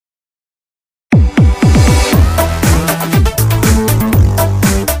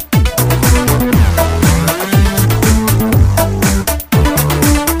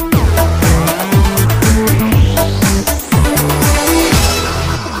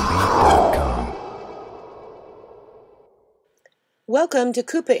Welcome to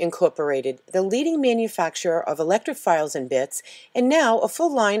KUPA Incorporated, the leading manufacturer of electrophiles and bits, and now a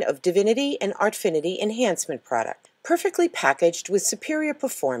full line of Divinity and Artfinity enhancement product. Perfectly packaged with superior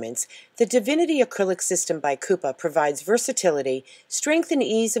performance, the Divinity acrylic system by KUPA provides versatility, strength, and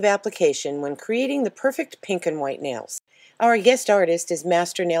ease of application when creating the perfect pink and white nails. Our guest artist is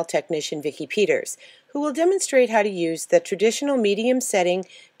Master Nail Technician Vicki Peters, who will demonstrate how to use the traditional medium-setting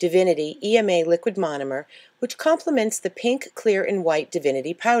Divinity EMA liquid monomer, which complements the pink, clear, and white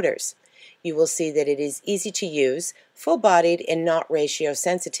Divinity powders. You will see that it is easy to use, full-bodied, and not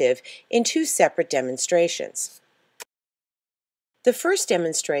ratio-sensitive in two separate demonstrations. The first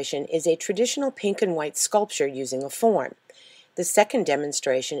demonstration is a traditional pink and white sculpture using a form. The second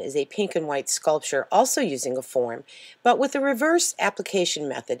demonstration is a pink and white sculpture also using a form, but with a reverse application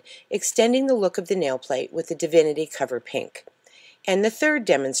method, extending the look of the nail plate with the Divinity Cover Pink. And the third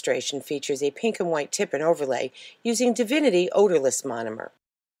demonstration features a pink and white tip and overlay using Divinity odorless monomer.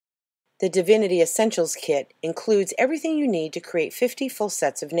 The Divinity Essentials Kit includes everything you need to create 50 full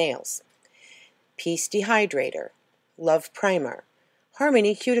sets of nails. Piece Dehydrator, Love Primer,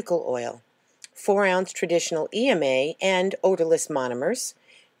 Harmony Cuticle Oil, 4-ounce traditional EMA and odorless monomers,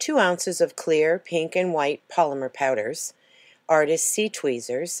 2 ounces of clear, pink, and white polymer powders, Artist C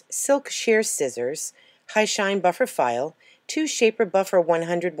tweezers, silk shear scissors, high shine buffer file, 2 Shaper Buffer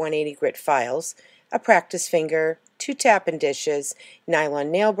 100/180 grit files, a practice finger, 2 tap-in dishes, nylon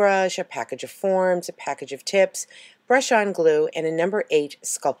nail brush, a package of forms, a package of tips, brush-on glue, and a number 8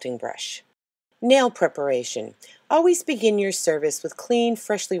 sculpting brush. Nail preparation. Always begin your service with clean,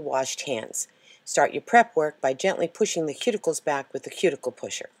 freshly washed hands. Start your prep work by gently pushing the cuticles back with the cuticle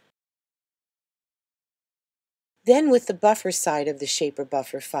pusher. Then with the buffer side of the Shaper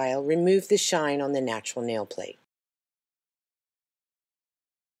Buffer file, remove the shine on the natural nail plate.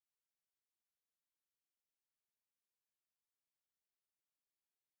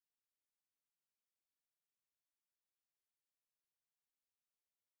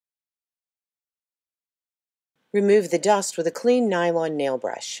 Remove the dust with a clean nylon nail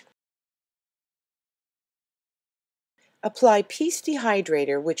brush. Apply Piece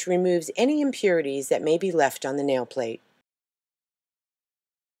Dehydrator, which removes any impurities that may be left on the nail plate.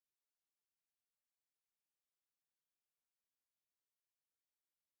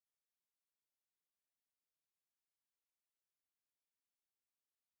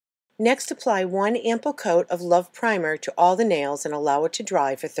 Next, apply 1 ample coat of Love Primer to all the nails and allow it to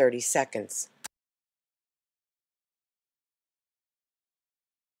dry for 30 seconds.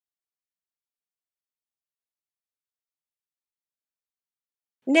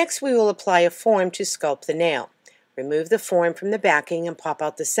 Next, we will apply a form to sculpt the nail. Remove the form from the backing and pop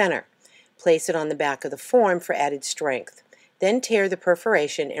out the center. Place it on the back of the form for added strength. Then tear the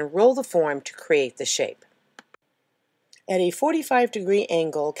perforation and roll the form to create the shape. At a 45-degree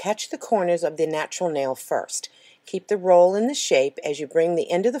angle, catch the corners of the natural nail first. Keep the roll in the shape as you bring the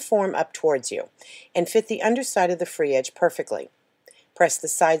end of the form up towards you, and fit the underside of the free edge perfectly. Press the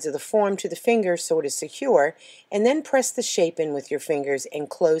sides of the form to the finger so it is secure, and then press the shape in with your fingers and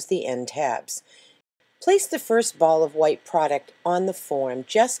close the end tabs. Place the first ball of white product on the form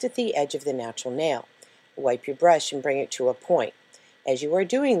just at the edge of the natural nail. Wipe your brush and bring it to a point. As you are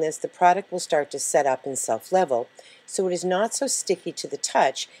doing this, the product will start to set up and self-level, so it is not so sticky to the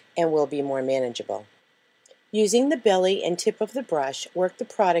touch and will be more manageable. Using the belly and tip of the brush, work the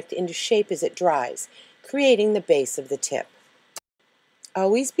product into shape as it dries, creating the base of the tip.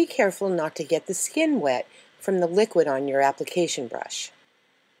 Always be careful not to get the skin wet from the liquid on your application brush.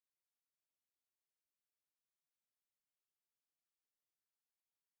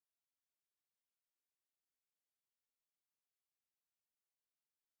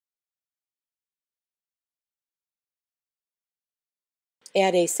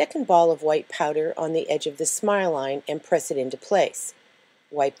 Add a second ball of white powder on the edge of the smile line and press it into place.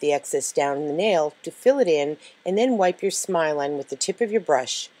 Wipe the excess down the nail to fill it in, and then wipe your smile line with the tip of your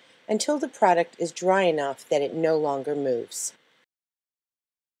brush until the product is dry enough that it no longer moves.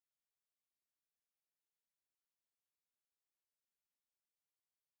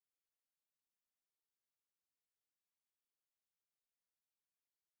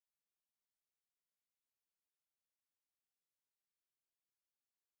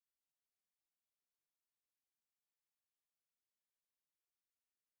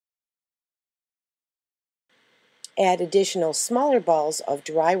 Add additional smaller balls of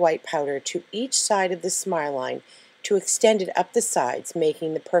dry white powder to each side of the smile line to extend it up the sides,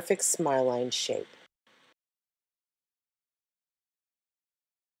 making the perfect smile line shape.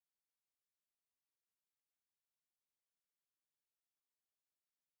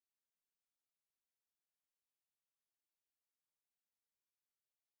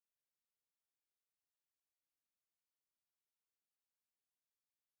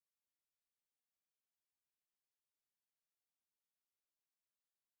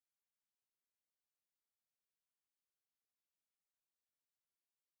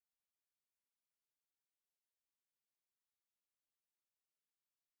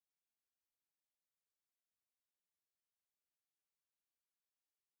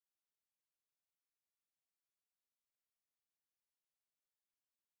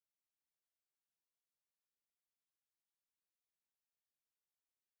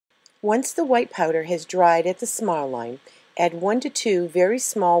 Once the white powder has dried at the smile line, add 1 to 2 very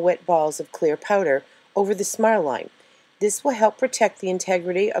small wet balls of clear powder over the smile line. This will help protect the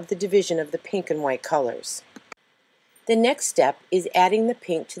integrity of the division of the pink and white colors. The next step is adding the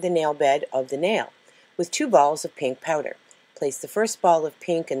pink to the nail bed of the nail with 2 balls of pink powder. Place the first ball of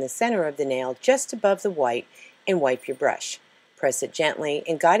pink in the center of the nail just above the white and wipe your brush. Press it gently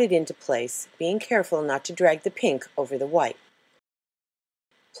and guide it into place, being careful not to drag the pink over the white.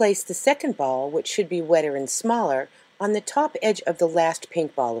 Place the second ball, which should be wetter and smaller, on the top edge of the last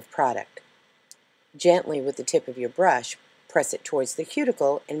pink ball of product. Gently with the tip of your brush, press it towards the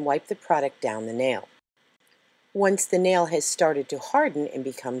cuticle and wipe the product down the nail. Once the nail has started to harden and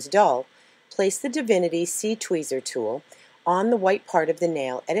becomes dull, place the Divinity C-Tweezer tool on the white part of the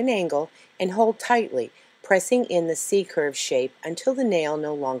nail at an angle and hold tightly, pressing in the C-curve shape until the nail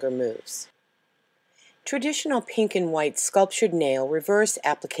no longer moves. Traditional pink and white sculptured nail reverse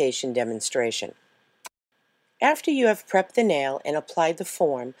application demonstration. After you have prepped the nail and applied the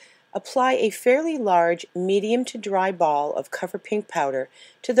form, apply a fairly large medium to dry ball of cover pink powder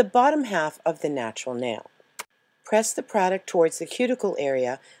to the bottom half of the natural nail. Press the product towards the cuticle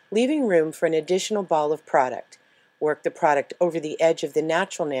area, leaving room for an additional ball of product. Work the product over the edge of the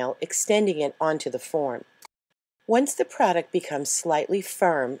natural nail, extending it onto the form. Once the product becomes slightly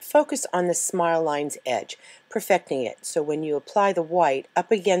firm, focus on the smile line's edge, perfecting it so when you apply the white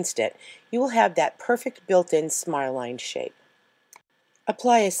up against it, you will have that perfect built-in smile line shape.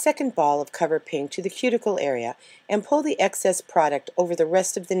 Apply a second ball of cover pink to the cuticle area and pull the excess product over the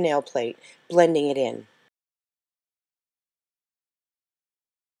rest of the nail plate, blending it in.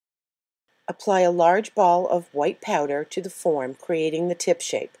 Apply a large ball of white powder to the form, creating the tip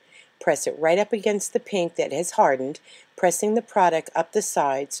shape. Press it right up against the pink that has hardened, pressing the product up the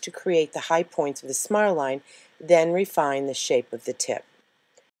sides to create the high points of the smile line, then refine the shape of the tip.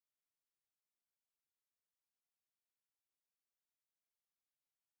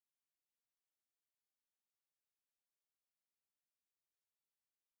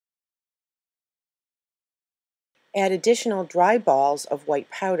 Add additional dry balls of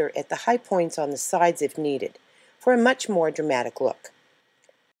white powder at the high points on the sides if needed, for a much more dramatic look.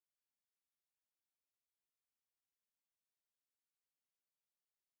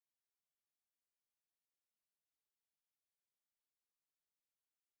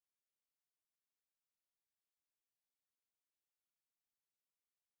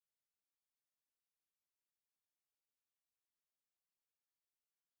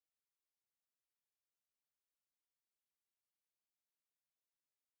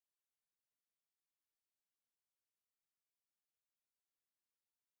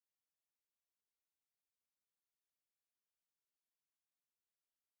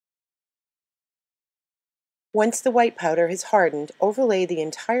 Once the white powder has hardened, overlay the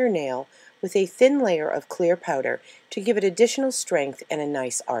entire nail with a thin layer of clear powder to give it additional strength and a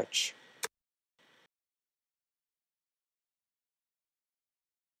nice arch.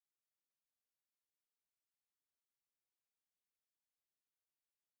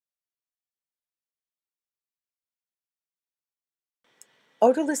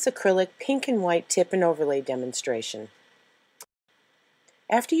 Odorless acrylic pink and white tip and overlay demonstration.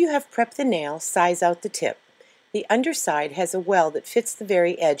 After you have prepped the nail, size out the tip. The underside has a well that fits the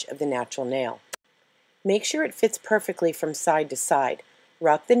very edge of the natural nail. Make sure it fits perfectly from side to side.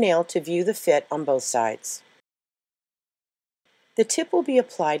 Rock the nail to view the fit on both sides. The tip will be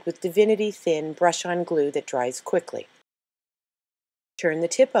applied with Divinity Thin brush-on glue that dries quickly. Turn the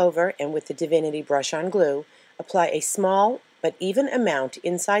tip over and with the Divinity brush-on glue, apply a small but even amount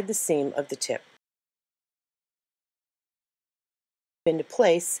inside the seam of the tip. Into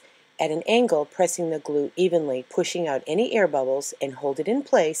place at an angle, pressing the glue evenly, pushing out any air bubbles, and hold it in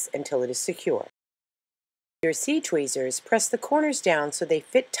place until it is secure. With your C-tweezers, press the corners down so they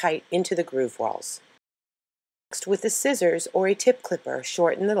fit tight into the groove walls. Next, with the scissors or a tip clipper,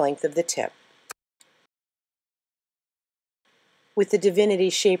 shorten the length of the tip. With the Divinity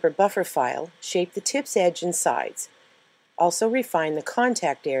Shaper Buffer file, shape the tip's edge and sides. Also refine the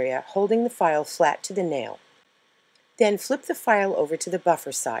contact area, holding the file flat to the nail. Then flip the file over to the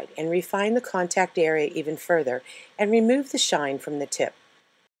buffer side and refine the contact area even further and remove the shine from the tip.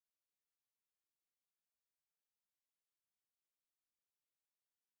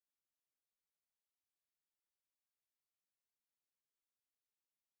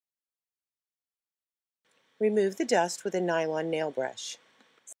 Remove the dust with a nylon nail brush.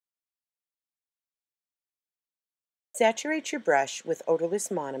 Saturate your brush with odorless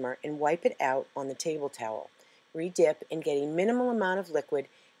monomer and wipe it out on the table towel. Re-dip and get a minimal amount of liquid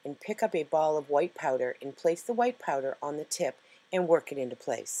and pick up a ball of white powder and place the white powder on the tip and work it into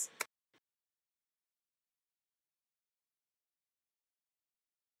place.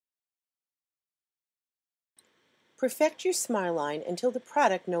 Perfect your smile line until the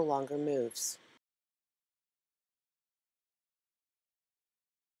product no longer moves.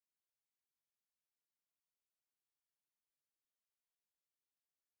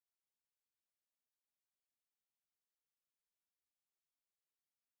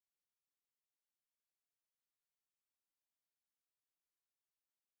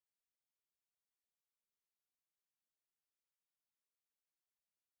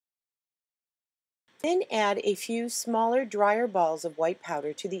 Then add a few smaller, drier balls of white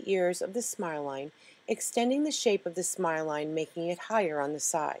powder to the ears of the smile line, extending the shape of the smile line, making it higher on the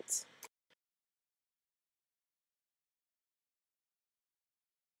sides.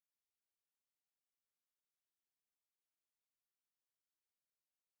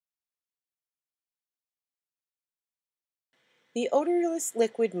 The odorless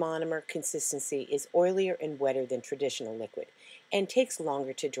liquid monomer consistency is oilier and wetter than traditional liquid and takes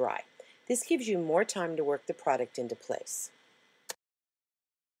longer to dry. This gives you more time to work the product into place.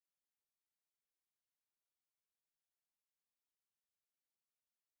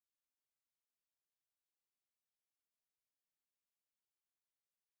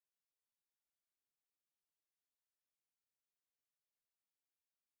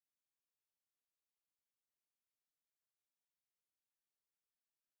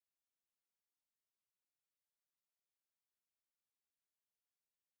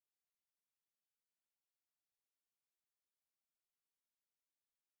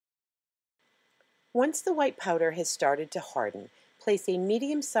 Once the white powder has started to harden, place a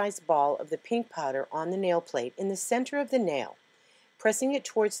medium-sized ball of the pink powder on the nail plate in the center of the nail, pressing it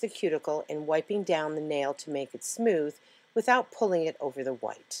towards the cuticle and wiping down the nail to make it smooth without pulling it over the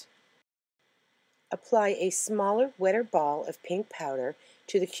white. Apply a smaller, wetter ball of pink powder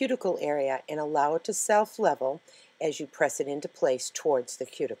to the cuticle area and allow it to self-level as you press it into place towards the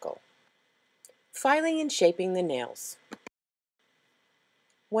cuticle. Filing and shaping the nails.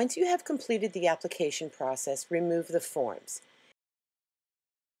 Once you have completed the application process, remove the forms.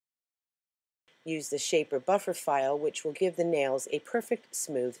 Use the shape or buffer file, which will give the nails a perfect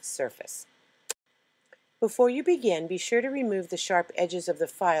smooth surface. Before you begin, be sure to remove the sharp edges of the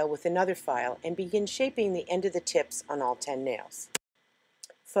file with another file and begin shaping the end of the tips on all 10 nails.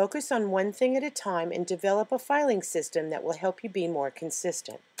 Focus on one thing at a time and develop a filing system that will help you be more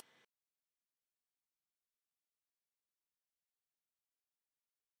consistent.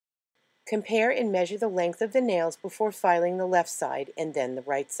 Compare and measure the length of the nails before filing the left side and then the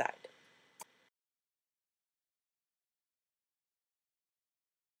right side.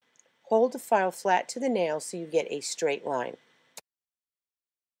 Hold the file flat to the nail so you get a straight line.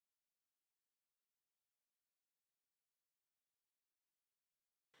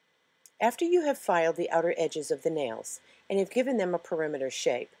 After you have filed the outer edges of the nails and have given them a perimeter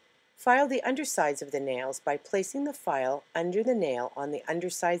shape, file the undersides of the nails by placing the file under the nail on the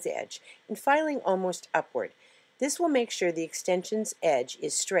underside's edge and filing almost upward. This will make sure the extension's edge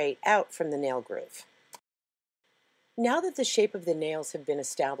is straight out from the nail groove. Now that the shape of the nails have been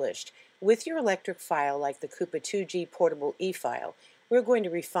established, with your electric file like the KUPA 2G Portable E-File, we're going to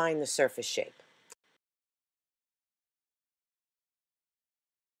refine the surface shape.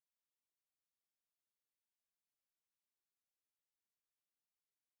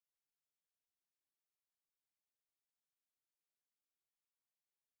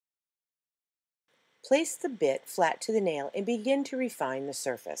 Place the bit flat to the nail and begin to refine the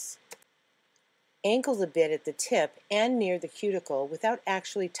surface. Angle the bit at the tip and near the cuticle without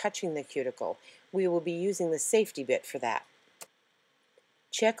actually touching the cuticle. We will be using the safety bit for that.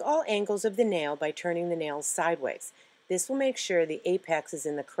 Check all angles of the nail by turning the nails sideways. This will make sure the apex is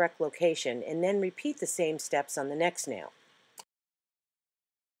in the correct location, and then repeat the same steps on the next nail.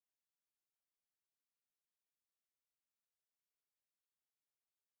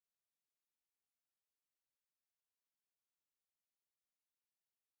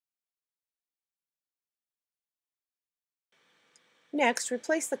 Next,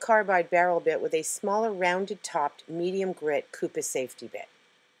 replace the carbide barrel bit with a smaller rounded-topped medium grit KUPA safety bit.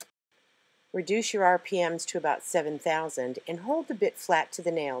 Reduce your RPMs to about 7,000 and hold the bit flat to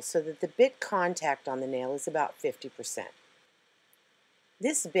the nail so that the bit contact on the nail is about 50%.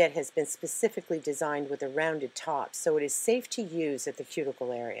 This bit has been specifically designed with a rounded top so it is safe to use at the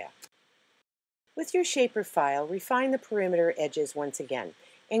cuticle area. With your shaper file, refine the perimeter edges once again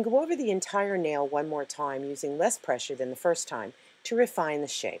and go over the entire nail one more time using less pressure than the first time to refine the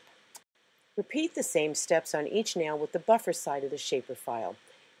shape. Repeat the same steps on each nail with the buffer side of the shaper file.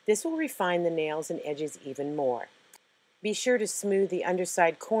 This will refine the nails and edges even more. Be sure to smooth the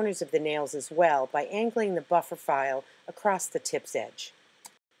underside corners of the nails as well by angling the buffer file across the tip's edge.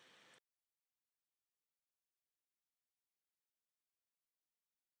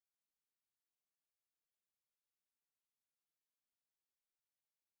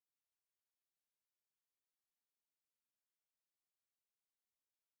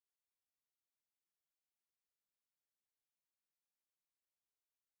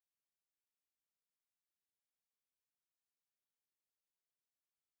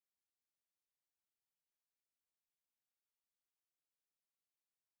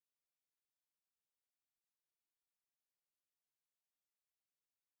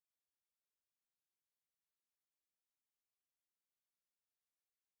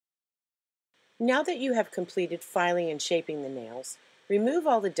 Now that you have completed filing and shaping the nails, remove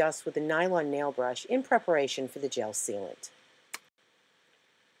all the dust with a nylon nail brush in preparation for the gel sealant.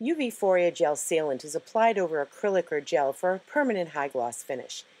 UV Foria gel sealant is applied over acrylic or gel for a permanent high gloss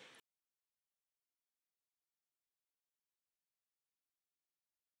finish.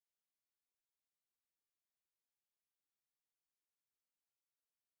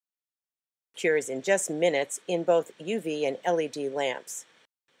 Cures in just minutes in both UV and LED lamps.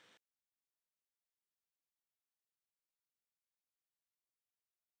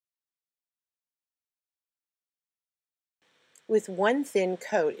 With one thin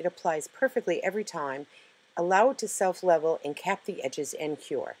coat, it applies perfectly every time. Allow it to self-level and cap the edges and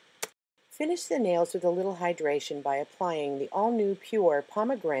cure. Finish the nails with a little hydration by applying the all-new pure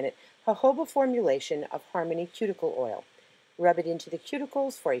pomegranate jojoba formulation of Harmony Cuticle Oil. Rub it into the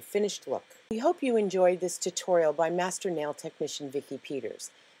cuticles for a finished look. We hope you enjoyed this tutorial by Master Nail Technician Vicki Peters.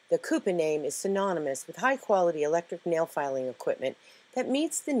 The KUPA name is synonymous with high-quality electric nail filing equipment that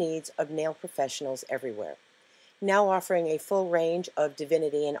meets the needs of nail professionals everywhere. Now offering a full range of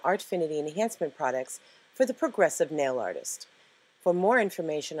Divinity and Artfinity enhancement products for the progressive nail artist. For more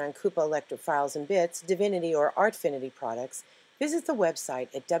information on KUPA electric files and bits, Divinity or Artfinity products, visit the website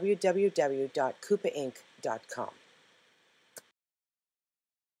at www.kupainc.com.